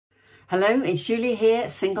Hello, it's Julia here,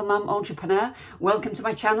 single mum entrepreneur. Welcome to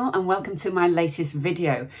my channel and welcome to my latest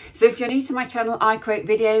video. So if you're new to my channel, I create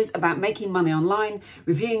videos about making money online,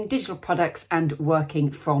 reviewing digital products and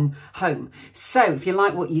working from home. So if you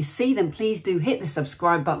like what you see, then please do hit the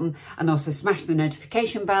subscribe button and also smash the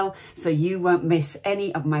notification bell so you won't miss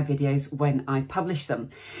any of my videos when I publish them.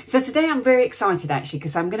 So today I'm very excited actually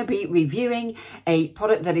because I'm going to be reviewing a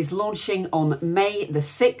product that is launching on May the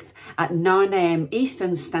 6th at 9 AM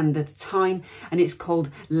Eastern Standard Time, and it's called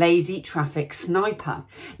Lazy Traffic Sniper.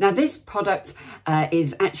 Now this product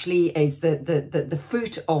is the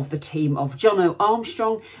fruit of the team of Jono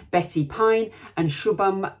Armstrong, Betty Pine and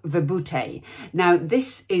Shubham Vibhute. Now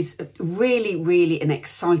this is really an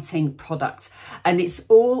exciting product, and it's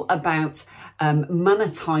all about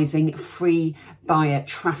monetizing free buyer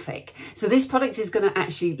traffic. So this product is going to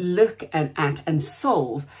actually look at and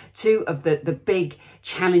solve two of the big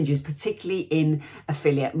challenges, particularly in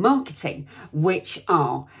affiliate marketing, which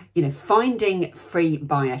are, finding free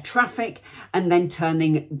buyer traffic and then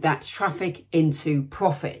turning that traffic into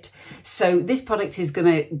profit. So this product is going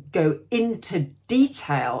to go into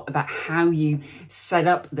detail about how you set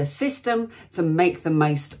up the system to make the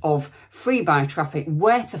most of free buyer traffic,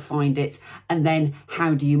 where to find it, and then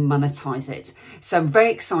how do you monetize it. So I'm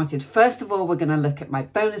very excited. First of all, we're going to look at my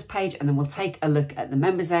bonus page and then we'll take a look at the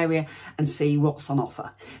members area and see what's on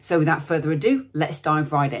offer. So without further ado, let's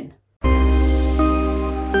dive right in.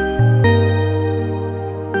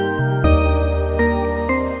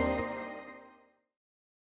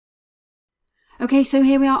 Okay, so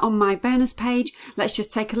here we are on my bonus page. Let's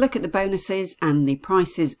just take a look at the bonuses and the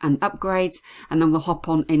prices and upgrades, and then we'll hop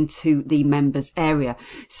on into the members area.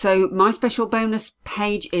 So my special bonus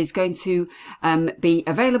page is going to be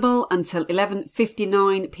available until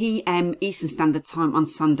 11:59 PM Eastern Standard Time on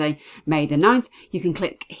Sunday, May the 9th. You can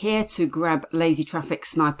click here to grab Lazy Traffic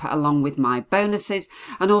Sniper along with my bonuses.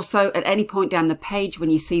 And also at any point down the page when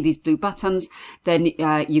you see these blue buttons, then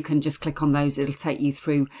you can just click on those. It'll take you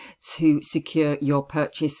through to secure your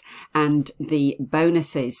purchase and the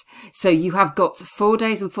bonuses. So you have got 4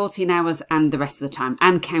 days and 14 hours and the rest of the time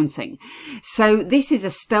and counting. So this is a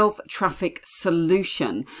stealth traffic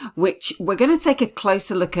solution, which we're going to take a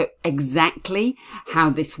closer look at exactly how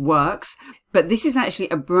this works. But this is actually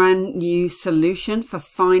a brand new solution for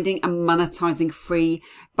finding and monetizing free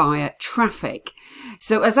buyer traffic.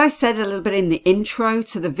 So as I said a little bit in the intro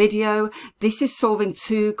to the video, this is solving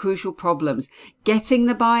two crucial problems: getting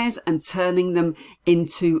the buyers and turning them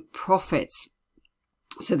into profits.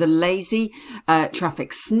 So the Lazy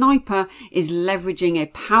Traffic Sniper is leveraging a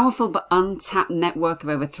powerful but untapped network of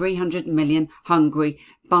over 300 million hungry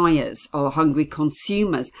buyers or hungry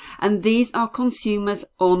consumers. And these are consumers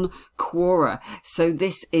on Quora. So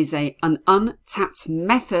this is an untapped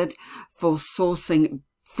method for sourcing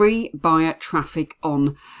free buyer traffic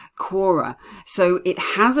on Quora. So it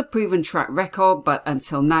has a proven track record, but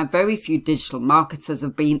until now, very few digital marketers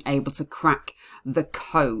have been able to crack the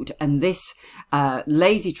code. And this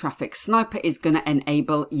Lazy Traffic Sniper is going to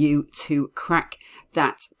enable you to crack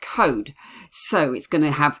that code. So it's going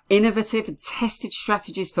to have innovative and tested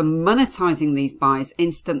strategies for monetizing these buyers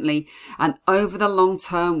instantly and over the long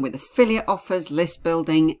term with affiliate offers, list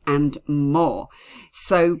building, and more.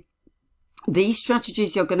 So these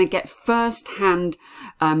strategies you're going to get firsthand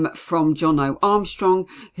from Jono Armstrong,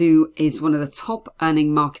 who is one of the top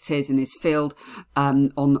earning marketers in his field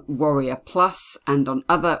on Warrior Plus and on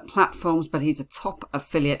other platforms, but he's a top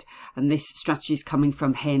affiliate, and this strategy is coming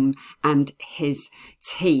from him and his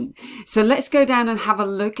team. So let's go down and have a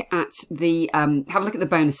look at the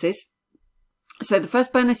bonuses. So the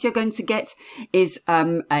first bonus you're going to get is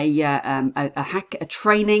a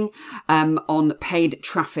training on paid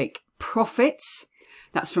traffic profits.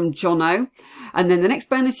 That's from Jono. And then the next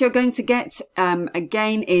bonus you're going to get,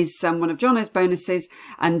 again, is one of Jono's bonuses.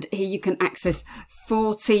 And here you can access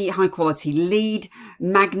 40 high quality lead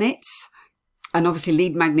magnets. And obviously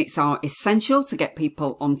lead magnets are essential to get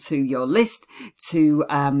people onto your list, to,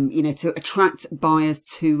 to attract buyers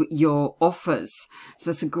to your offers. So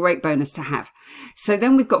that's a great bonus to have. So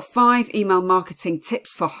then we've got 5 email marketing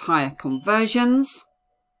tips for higher conversions.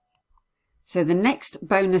 So the next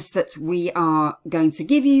bonus that we are going to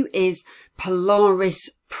give you is Polaris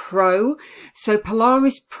Pro. So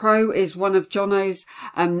Polaris Pro is one of Jono's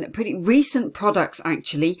pretty recent products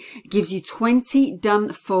actually. It gives you 20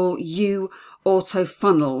 done for you auto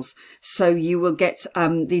funnels. So you will get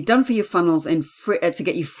these done for you funnels in free, to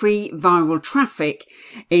get you free viral traffic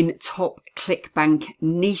in top ClickBank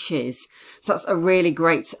niches. So that's a really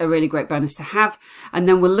great bonus to have. And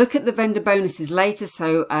then we'll look at the vendor bonuses later.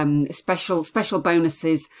 So special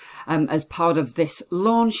bonuses as part of this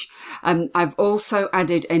launch. I've also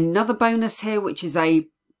added another bonus here, which is a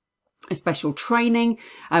special training,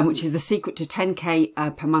 which is the secret to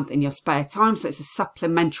 10k per month in your spare time. So it's a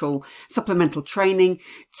supplemental training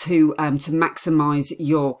to maximize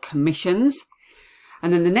your commissions.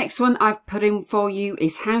 And then the next one I've put in for you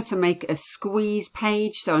is how to make a squeeze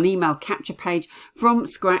page, so an email capture page from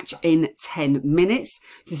scratch in 10 minutes.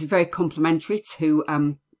 This is very complementary to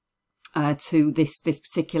this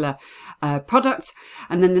particular product.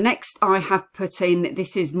 And then the next I have put in,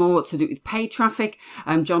 this is more to do with paid traffic,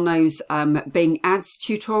 Jono's Bing ads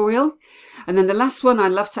tutorial. And then the last one, I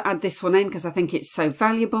love to add this one in because I think it's so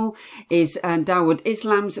valuable, is Dawood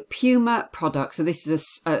Islam's Puma product. So this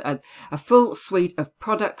is a full suite of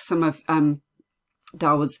products, some of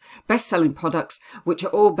Dawood's best-selling products, which are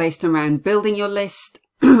all based around building your list,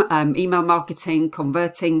 email marketing,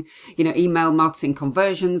 converting, email marketing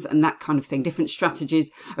conversions and that kind of thing, different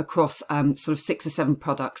strategies across sort of 6 or 7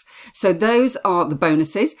 products. So those are the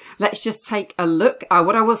bonuses. Let's just take a look.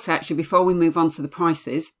 What I will say actually before we move on to the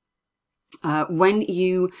prices, when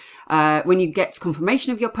you get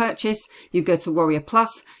confirmation of your purchase, you go to Warrior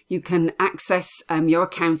Plus, you can access your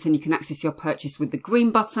account and you can access your purchase with the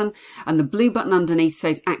green button, and the blue button underneath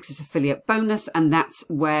says Access Affiliate Bonus, and that's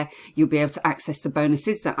where you'll be able to access the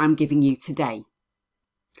bonuses that I'm giving you today.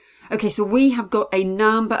 Okay, so we have got a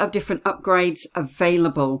number of different upgrades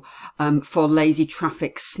available for Lazy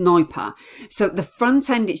Traffic Sniper. So the front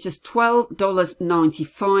end, it's just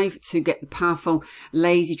 $12.95 to get the powerful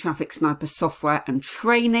Lazy Traffic Sniper software and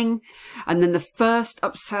training. And then the first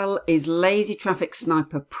upsell is Lazy Traffic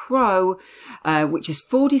Sniper Pro, which is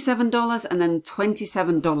 $47, and then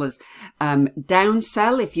 $27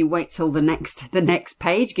 downsell if you wait till the next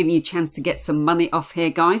page, giving you a chance to get some money off here,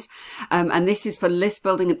 guys. And this is for list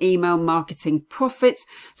building and email marketing profits.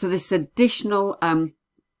 So this additional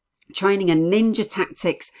training and ninja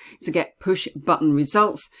tactics to get push button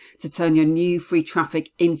results to turn your new free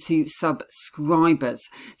traffic into subscribers.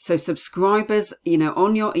 So subscribers,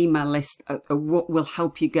 on your email list are what will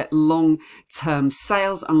help you get long-term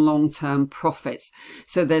sales and long-term profits.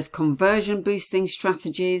 So there's conversion boosting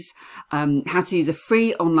strategies, how to use a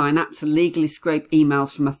free online app to legally scrape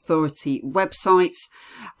emails from authority websites,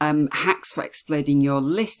 hacks for exploding your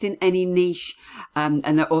list in any niche,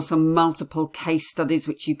 and there are also multiple case studies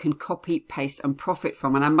which you can copy, paste and profit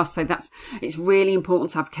from. And I must say it's really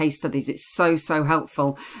important to have case studies. It's so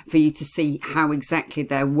helpful for you to see how exactly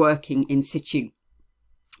they're working in situ.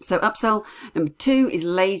 So upsell number 2 is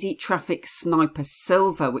Lazy Traffic Sniper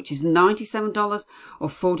Silver, which is $97 or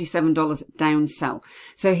 $47 downsell.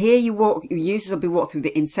 So here your users will be walked through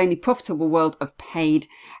the insanely profitable world of paid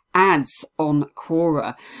ads on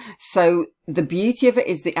Quora. So the beauty of it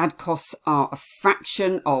is the ad costs are a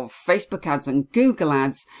fraction of Facebook ads and Google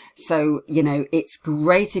ads. So, it's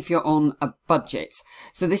great if you're on a budget.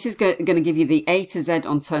 So this is going to give you the A to Z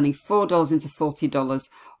on turning $4 into $40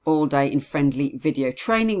 all day in friendly video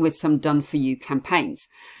training with some done for you campaigns.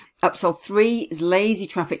 Upsell 3 is Lazy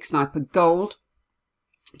Traffic Sniper Gold,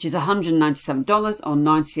 which is $197 or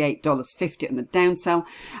 $98.50 on the downsell.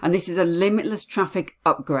 And this is a limitless traffic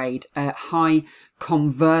upgrade, high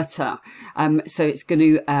converter. So it's going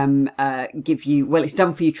to give you, well, it's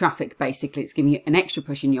done for you traffic, basically. It's giving you an extra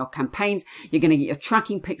push in your campaigns. You're going to get your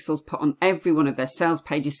tracking pixels put on every one of their sales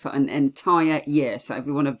pages for an entire year. So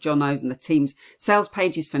every one of Jono's and the team's sales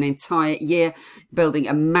pages for an entire year, building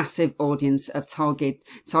a massive audience of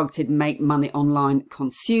targeted make money online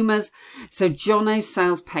consumers. So Jono's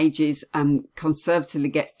sales pages conservatively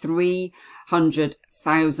get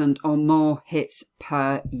 300,000 or more hits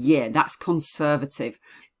per year. That's conservative.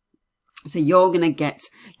 So you're going to get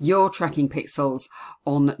your tracking pixels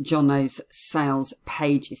on Jono's sales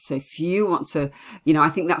pages. So if you want to, I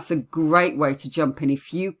think that's a great way to jump in.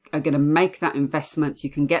 If you are going to make that investment,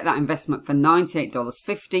 you can get that investment for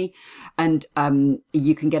 $98.50, and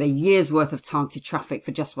you can get a year's worth of targeted traffic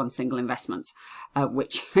for just one single investment,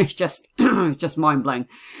 which is just mind blowing.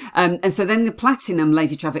 And so then the Platinum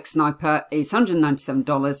Lazy Traffic Sniper is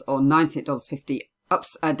 $197 or $98.50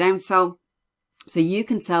 downsell. So you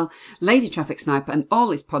can sell Lazy Traffic Sniper and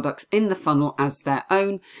all its products in the funnel as their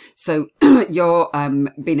own. So you're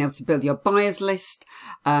being able to build your buyers list.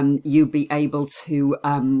 You'll be able to,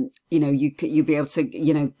 you'll be able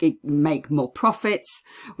to, make more profits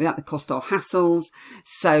without the cost or hassles.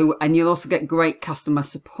 So, and you'll also get great customer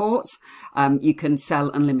support. You can sell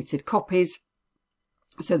unlimited copies.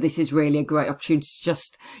 So this is really a great opportunity to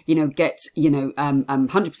just, get,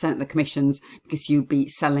 100% of the commissions because you'll be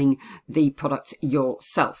selling the product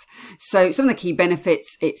yourself. So some of the key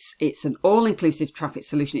benefits, it's an all-inclusive traffic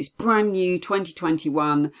solution. It's brand new,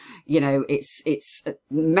 2021. It's a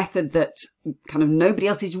method that kind of nobody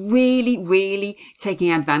else is really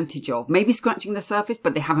taking advantage of. Maybe scratching the surface,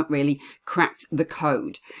 but they haven't really cracked the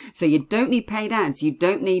code. So you don't need paid ads. You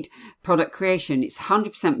don't need product creation. It's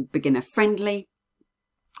 100% beginner friendly.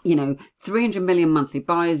 300 million monthly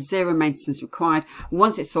buyers, zero maintenance required.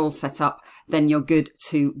 Once it's all set up, then you're good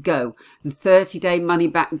to go. The 30-day money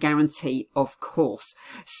back guarantee, of course.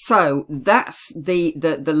 So that's the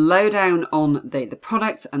lowdown on the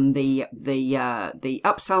product and the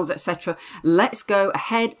upsells, etc. Let's go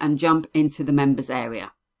ahead and jump into the members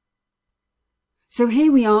area. So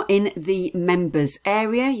here we are in the members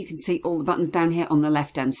area. You can see all the buttons down here on the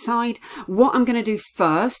left hand side. What I'm going to do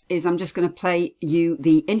first is I'm just going to play you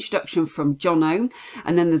the introduction from Jono,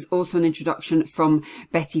 and then there's also an introduction from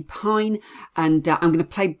Betty Pine, and I'm going to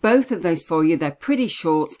play both of those for you. They're pretty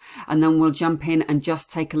short, and then we'll jump in and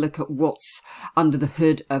just take a look at what's under the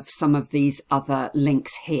hood of some of these other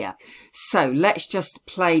links here. So let's just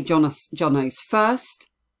play Jono's first.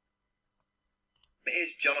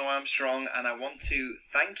 It's Jono Armstrong, and I want to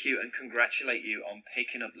thank you and congratulate you on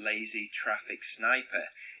picking up Lazy Traffic Sniper.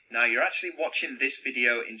 Now, you're actually watching this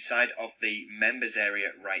video inside of the members area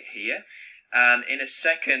right here, and in a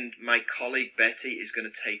second my colleague Betty is going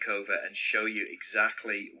to take over and show you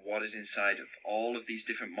exactly what is inside of all of these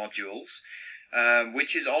different modules,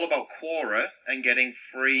 which is all about Quora and getting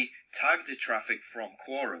free targeted traffic from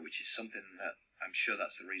Quora, which is something that I'm sure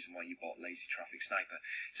that's the reason why you bought Lazy Traffic Sniper.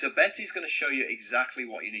 So Betty's going to show you exactly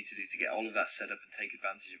what you need to do to get all of that set up and take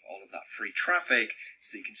advantage of all of that free traffic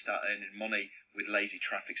so that you can start earning money with Lazy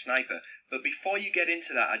Traffic Sniper. But before you get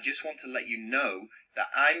into that, I just want to let you know that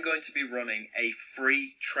I'm going to be running a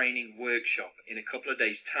free training workshop in a couple of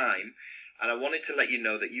days' time. And I wanted to let you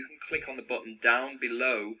know that you can click on the button down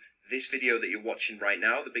below this video that you're watching right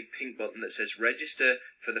now, the big pink button that says register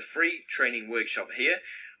for the free training workshop here.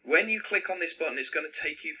 When you click on this button, it's going to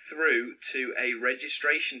take you through to a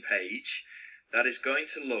registration page that is going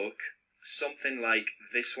to look something like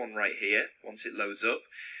this one right here once it loads up.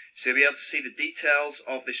 So you'll be able to see the details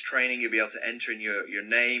of this training. You'll be able to enter in your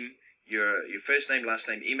name, your first name, last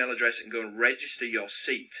name, email address, and go and register your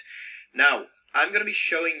seat. Now, I'm going to be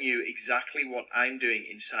showing you exactly what I'm doing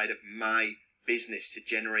inside of my business to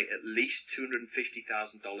generate at least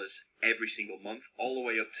 $250,000 every single month, all the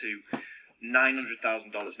way up to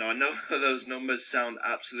 $900,000. Now, I know those numbers sound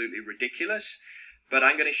absolutely ridiculous, but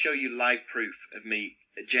I'm going to show you live proof of me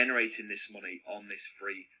generating this money on this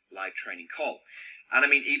free live training call. And I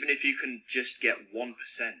mean, even if you can just get 1%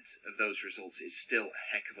 of those results, it's still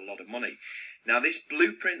a heck of a lot of money. Now, this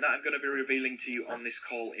blueprint that I'm going to be revealing to you on this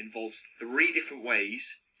call involves 3 different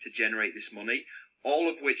ways to generate this money, all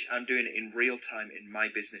of which I'm doing in real time in my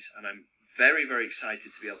business, and I'm very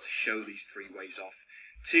excited to be able to show these 3 ways off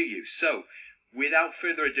to you. So without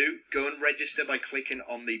further ado, go and register by clicking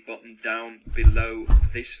on the button down below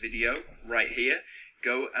this video right here.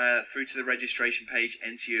 Go through to the registration page,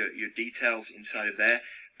 enter your details inside of there.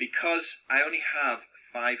 Because I only have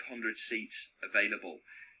 500 seats available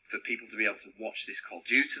for people to be able to watch this call,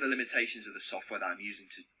 due to the limitations of the software that I'm using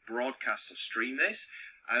to broadcast or stream this,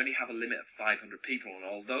 I only have a limit of 500 people. And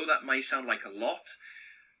although that may sound like a lot,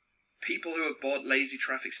 people who have bought Lazy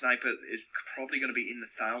Traffic Sniper is probably going to be in the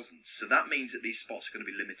thousands. So that means that these spots are going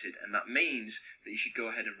to be limited, and that means that you should go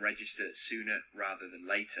ahead and register sooner rather than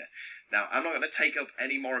later. Now, I'm not going to take up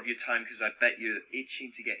any more of your time because I bet you're itching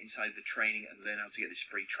to get inside the training and learn how to get this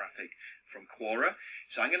free traffic from Quora.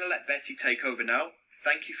 So I'm going to let Betty take over now.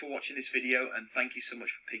 Thank you for watching this video, and thank you so much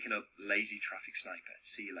for picking up Lazy Traffic Sniper.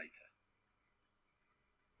 See you later.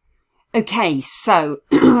 Okay, so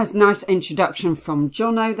that's a nice introduction from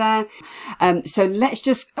Jono there. So let's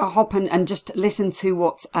just hop in and just listen to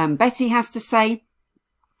what Betty has to say.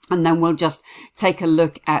 And then we'll just take a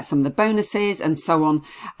look at some of the bonuses and so on,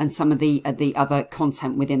 and some of the other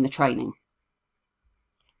content within the training.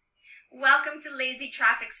 Welcome to Lazy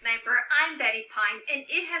Traffic Sniper. I'm Betty Pine, and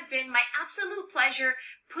it has been my absolute pleasure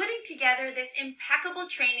putting together this impeccable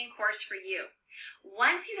training course for you.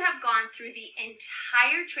 Once you have gone through the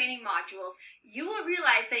entire training modules, you will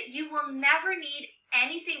realize that you will never need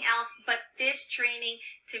anything else but this training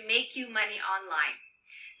to make you money online.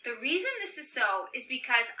 The reason this is so is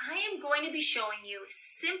because I am going to be showing you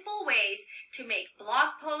simple ways to make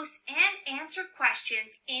blog posts and answer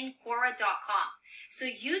questions in Quora.com so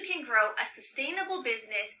you can grow a sustainable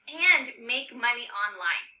business and make money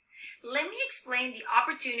online. Let me explain the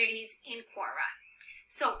opportunities in Quora.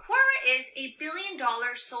 So Quora is a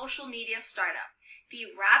billion-dollar social media startup. The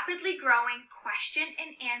rapidly growing question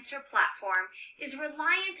and answer platform is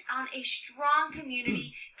reliant on a strong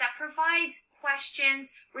community that provides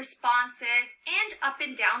questions, responses, and up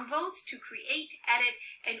and down votes to create, edit,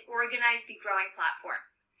 and organize the growing platform.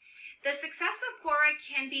 The success of Quora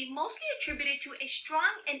can be mostly attributed to a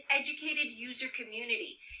strong and educated user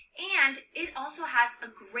community, and it also has a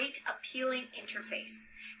great appealing interface.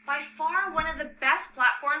 By far, one of the best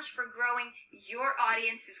platforms for growing your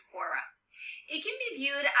audience is Quora. It can be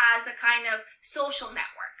viewed as a kind of social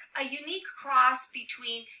network, a unique cross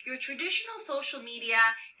between your traditional social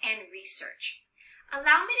media and research.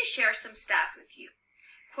 Allow me to share some stats with you.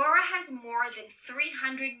 Quora has more than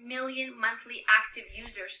 300 million monthly active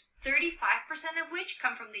users, 35% of which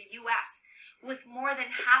come from the US, with more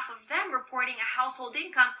than half of them reporting a household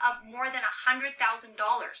income of more than $100,000.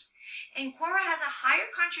 And Quora has a higher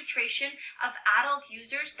concentration of adult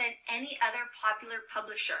users than any other popular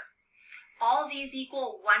publisher. All these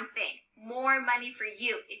equal one thing: more money for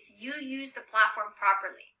you if you use the platform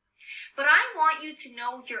properly. But I want you to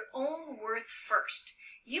know your own worth first.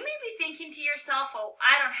 You may be thinking to yourself, oh,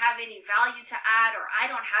 I don't have any value to add, or I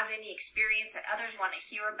don't have any experience that others want to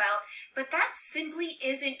hear about, but that simply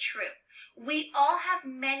isn't true. We all have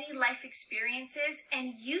many life experiences,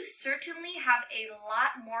 and you certainly have a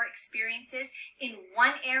lot more experiences in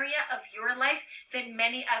one area of your life than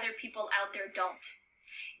many other people out there don't.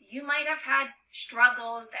 You might have had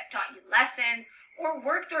struggles that taught you lessons, or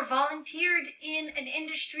worked or volunteered in an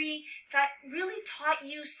industry that really taught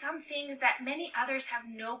you some things that many others have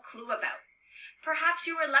no clue about. Perhaps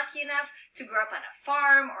you were lucky enough to grow up on a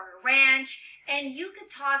farm or a ranch, and you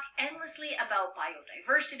could talk endlessly about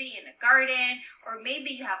biodiversity in a garden, or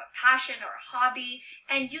maybe you have a passion or a hobby,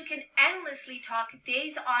 and you can endlessly talk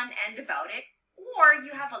days on end about it. Or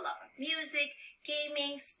you have a love of music,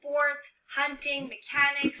 gaming, sports, hunting,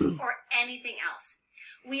 mechanics, or anything else.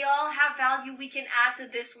 We all have value we can add to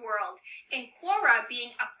this world, and Quora,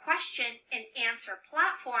 being a question and answer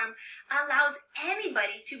platform, allows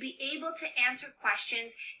anybody to be able to answer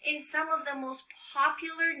questions in some of the most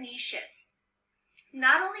popular niches.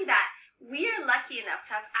 Not only that, we are lucky enough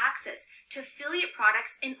to have access to affiliate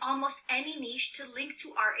products in almost any niche to link to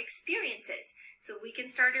our experiences, so we can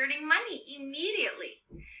start earning money immediately.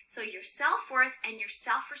 So your self-worth and your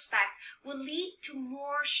self-respect will lead to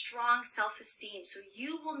more strong self-esteem, so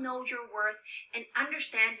you will know your worth and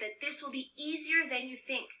understand that this will be easier than you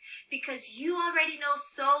think, because you already know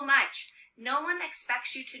so much. No one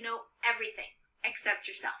expects you to know everything except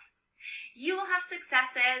yourself. You will have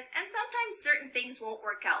successes, and sometimes certain things won't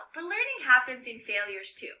work out, but learning happens in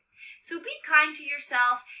failures too. So be kind to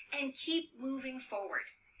yourself and keep moving forward.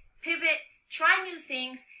 Pivot, try new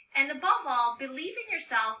things, and above all, believe in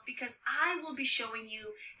yourself, because I will be showing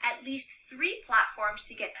you at least 3 platforms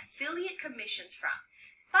to get affiliate commissions from.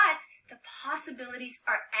 But the possibilities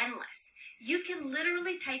are endless. You can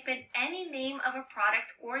literally type in any name of a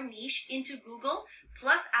product or niche into Google,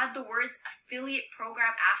 plus add the words affiliate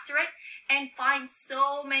program after it, and find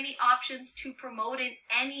so many options to promote in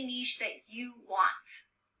any niche that you want.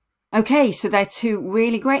 Okay, so they're 2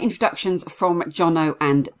 really great introductions from Jono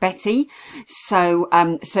and Betty. So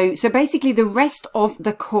basically the rest of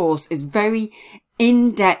the course is very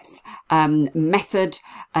in-depth method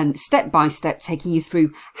and step-by-step taking you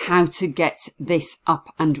through how to get this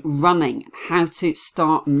up and running, how to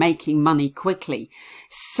start making money quickly.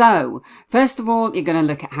 So first of all, you're going to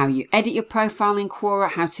look at how you edit your profile in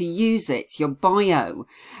Quora, how to use it, your bio,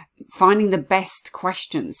 finding the best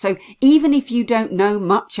questions. So even if you don't know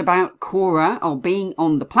much about Quora or being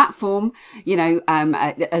on the platform, you know,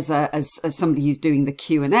 as somebody who's doing the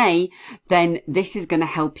Q&A, then this is going to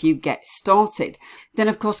help you get started. Then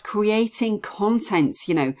of course, creating content,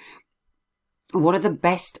 you know, what are the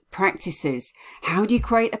best practices? How do you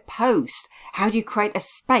create a post? How do you create a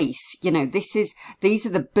space? You know, these are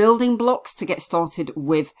the building blocks to get started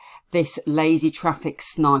with this lazy traffic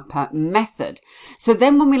sniper method. So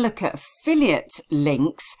then when we look at affiliate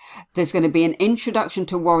links, there's going to be an introduction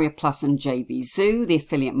to Warrior Plus and JVZoo, the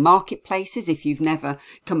affiliate marketplaces. If you've never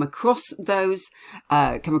come across those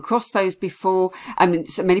before, I mean,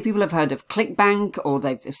 so many people have heard of ClickBank, or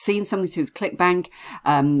they've seen something to do with ClickBank.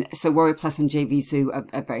 So Warrior Plus and JVZoo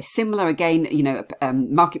are very similar. Again, you know,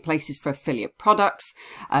 marketplaces for affiliate products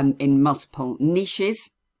in multiple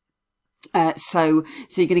niches. So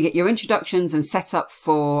you're going to get your introductions and setup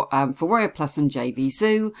for Warrior Plus and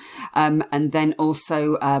JVZoo, and then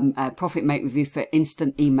also Profit Mate Review for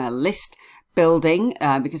instant email list building,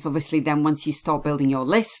 because obviously then once you start building your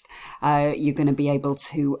list, you're going to be able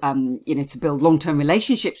to, you know, to build long-term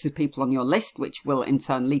relationships with people on your list, which will in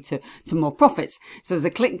turn lead to more profits. So there's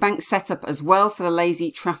a ClickBank setup as well for the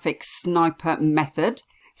lazy traffic sniper method.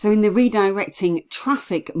 So in the redirecting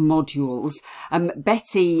traffic modules,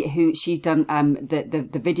 Betty, who she's done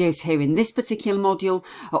the videos here in this particular module,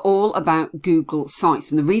 are all about Google Sites.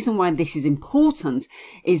 And the reason why this is important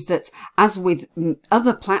is that, as with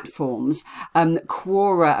other platforms,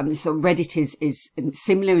 Quora, so Reddit is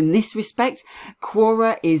similar in this respect.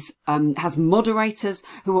 Quora has moderators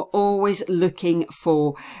who are always looking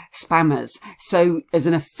for spammers. So as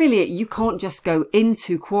an affiliate, you can't just go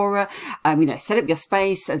into Quora, you know, set up your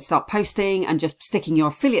space and start posting and just sticking your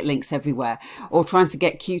affiliate links everywhere, or trying to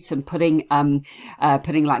get cute and putting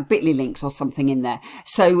like Bitly links or something in there.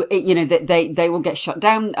 So you know, that they will get shut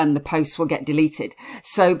down and the posts will get deleted.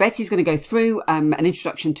 So Betty's going to go through an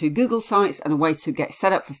introduction to Google Sites and a way to get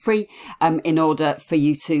set up for free, in order for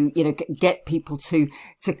you to, you know, get people to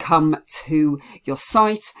come to your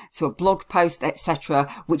site, to a blog post, etc.,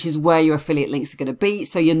 which is where your affiliate links are going to be.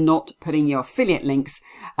 So you're not putting your affiliate links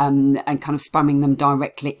and kind of spamming them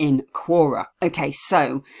directly in Quora. Okay,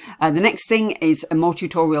 so the next thing is more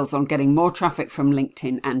tutorials on getting more traffic from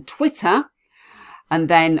LinkedIn and Twitter. And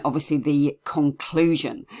then obviously the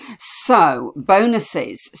conclusion. So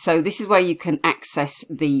bonuses. So this is where you can access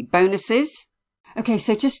the bonuses. Okay,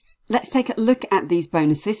 so just let's take a look at these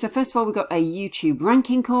bonuses. So first of all, we've got a YouTube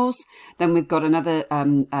ranking course. Then we've got another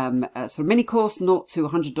sort of mini course, $0 to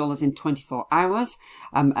 $100 in 24 hours,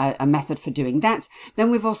 a method for doing that.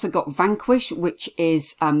 Then we've also got Vanquish, which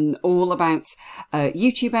is all about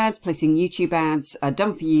YouTube ads, placing YouTube ads,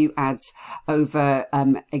 done for you ads over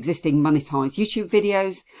existing monetized YouTube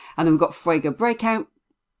videos. And then we've got Fuego Breakout,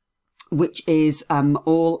 which is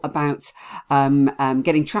all about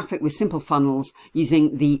getting traffic with simple funnels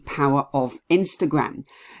using the power of Instagram.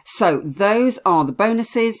 So those are the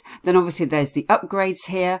bonuses. Then obviously there's the upgrades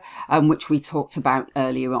here, which we talked about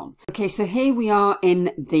earlier on. Okay, so here we are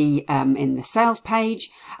in the sales page.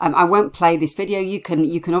 I won't play this video. You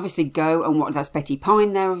can obviously go and watch. That's Betty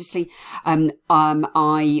Pine there, obviously.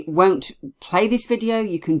 I won't play this video.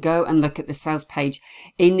 You can go and look at the sales page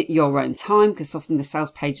in your own time, because often the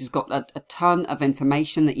sales page has got a ton of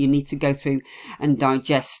information that you need to go through and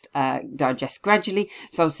digest gradually.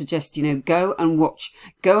 So I would suggest, you know, go and watch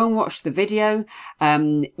the video.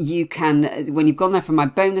 You can, when you've gone there from my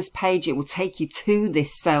bonus page, it will take you to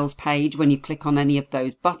this sales page when you click on any of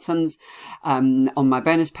those buttons on my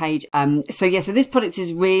bonus page. So yeah, so this product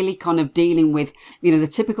is really kind of dealing with, you know, the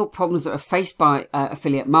typical problems that are faced by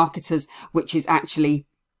affiliate marketers, which is actually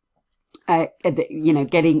you know,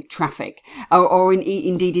 getting traffic, or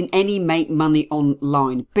indeed in any make money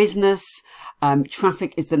online business.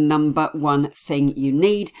 Traffic is the number one thing you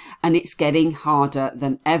need, and it's getting harder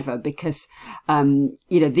than ever because, you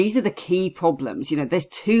know, these are the key problems. You know, there's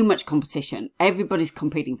too much competition. Everybody's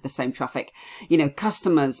competing for the same traffic. You know,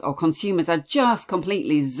 customers or consumers are just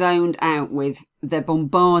completely zoned out they're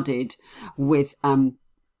bombarded with,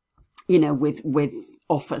 you know, with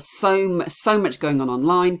offers. So much going on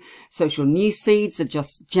online. Social news feeds are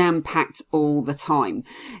just jam-packed all the time.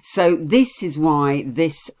 So this is why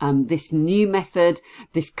this new method,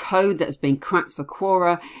 this code that has been cracked for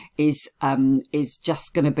Quora is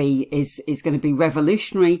just going to be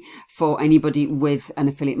revolutionary for anybody with an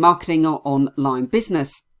affiliate marketing or online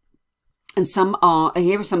business. And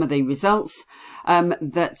here are some of the results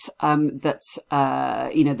that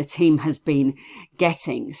you know, the team has been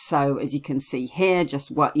getting. So as you can see here, just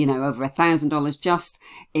over $1,000 just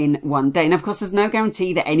in one day. And of course, there's no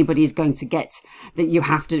guarantee that anybody is going to get that. You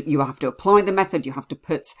have to apply the method. You have to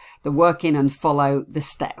put the work in and follow the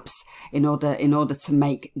steps in order to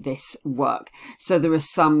make this work. So there are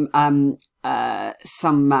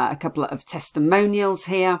a couple of testimonials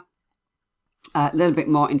here. A little bit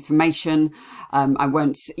more information. I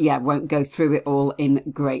won't go through it all in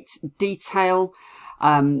great detail.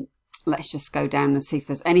 Let's just go down and see if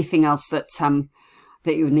there's anything else that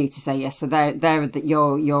that you would need to say yes. So they're that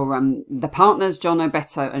your the partners, Jono,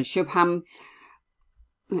 Beto and Shubham.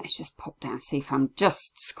 Let's just pop down, see if I'm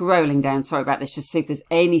just scrolling down. Sorry about this, just see if there's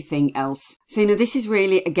anything else. So, this is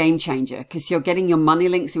really a game changer because you're getting your money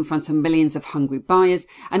links in front of millions of hungry buyers.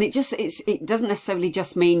 And it doesn't necessarily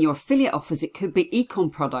just mean your affiliate offers. It could be e-com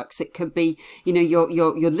products. It could be,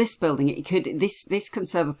 your list building. It could, this can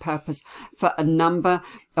serve a purpose for a number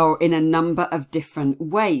or in a number of different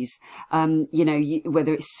ways.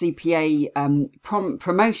 Whether it's CPA,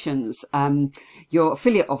 promotions, your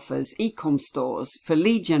affiliate offers, e-com stores, for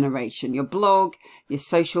lead generation, your blog, your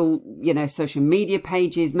social media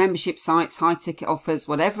pages, membership sites, high ticket offers,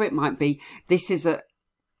 whatever it might be. This is the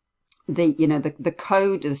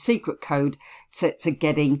code, the secret code to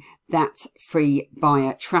getting that free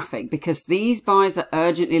buyer traffic, because these buyers are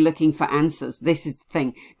urgently looking for answers. This is the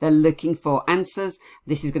thing. They're looking for answers.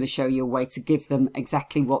 This is going to show you a way to give them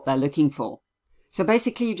exactly what they're looking for. So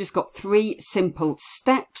basically, you just got 3 simple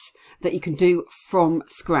steps that you can do from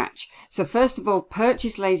scratch. So first of all,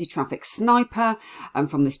 purchase Lazy Traffic Sniper.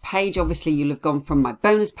 And from this page, obviously, you'll have gone from my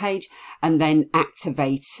bonus page and then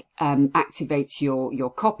activate your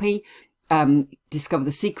copy. Discover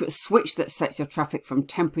the secret switch that sets your traffic from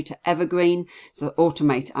temporary to evergreen. So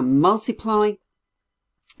automate and multiply.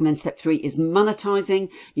 And then step 3 is monetizing.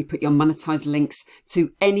 You put your monetized links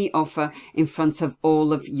to any offer in front of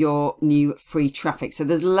all of your new free traffic. So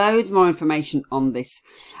there's loads more information on this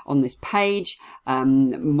page,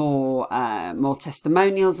 more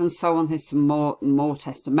testimonials and so on. There's some more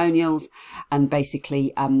testimonials and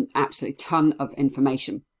basically absolutely ton of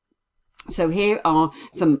information. So here are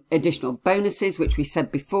some additional bonuses, which we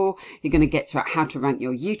said before. You're going to get to how to rank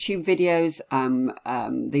your YouTube videos.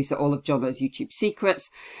 These are all of Jono's YouTube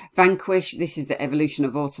secrets. Vanquish, this is the evolution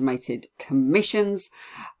of automated commissions.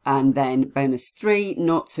 And then bonus 3,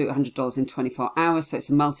 $0 to $100 in 24 hours. So it's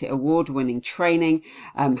a multi-award winning training,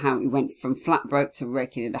 how we went from flat broke to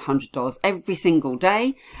raking in $100 every single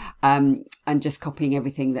day, and just copying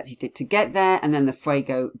everything that he did to get there. And then the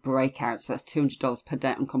Fuego breakout. So that's $200 per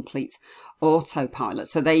day on complete autopilot.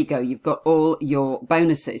 So there you go. You've got all your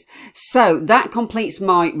bonuses. So that completes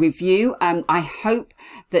my review. I hope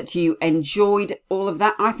that you enjoyed all of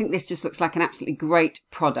that. I think this just looks like an absolutely great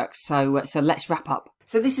product. So let's wrap up.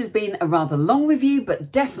 So this has been a rather long review,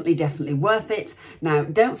 but definitely worth it. Now,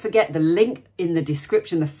 don't forget the link in the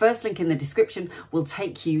description. The first link in the description will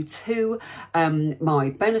take you to my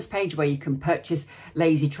bonus page where you can purchase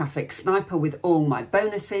Lazy Traffic Sniper with all my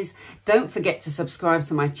bonuses. Don't forget to subscribe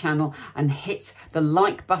to my channel and hit the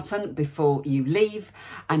like button before you leave.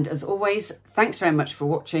 And as always, thanks very much for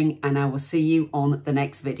watching, and I will see you on the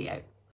next video.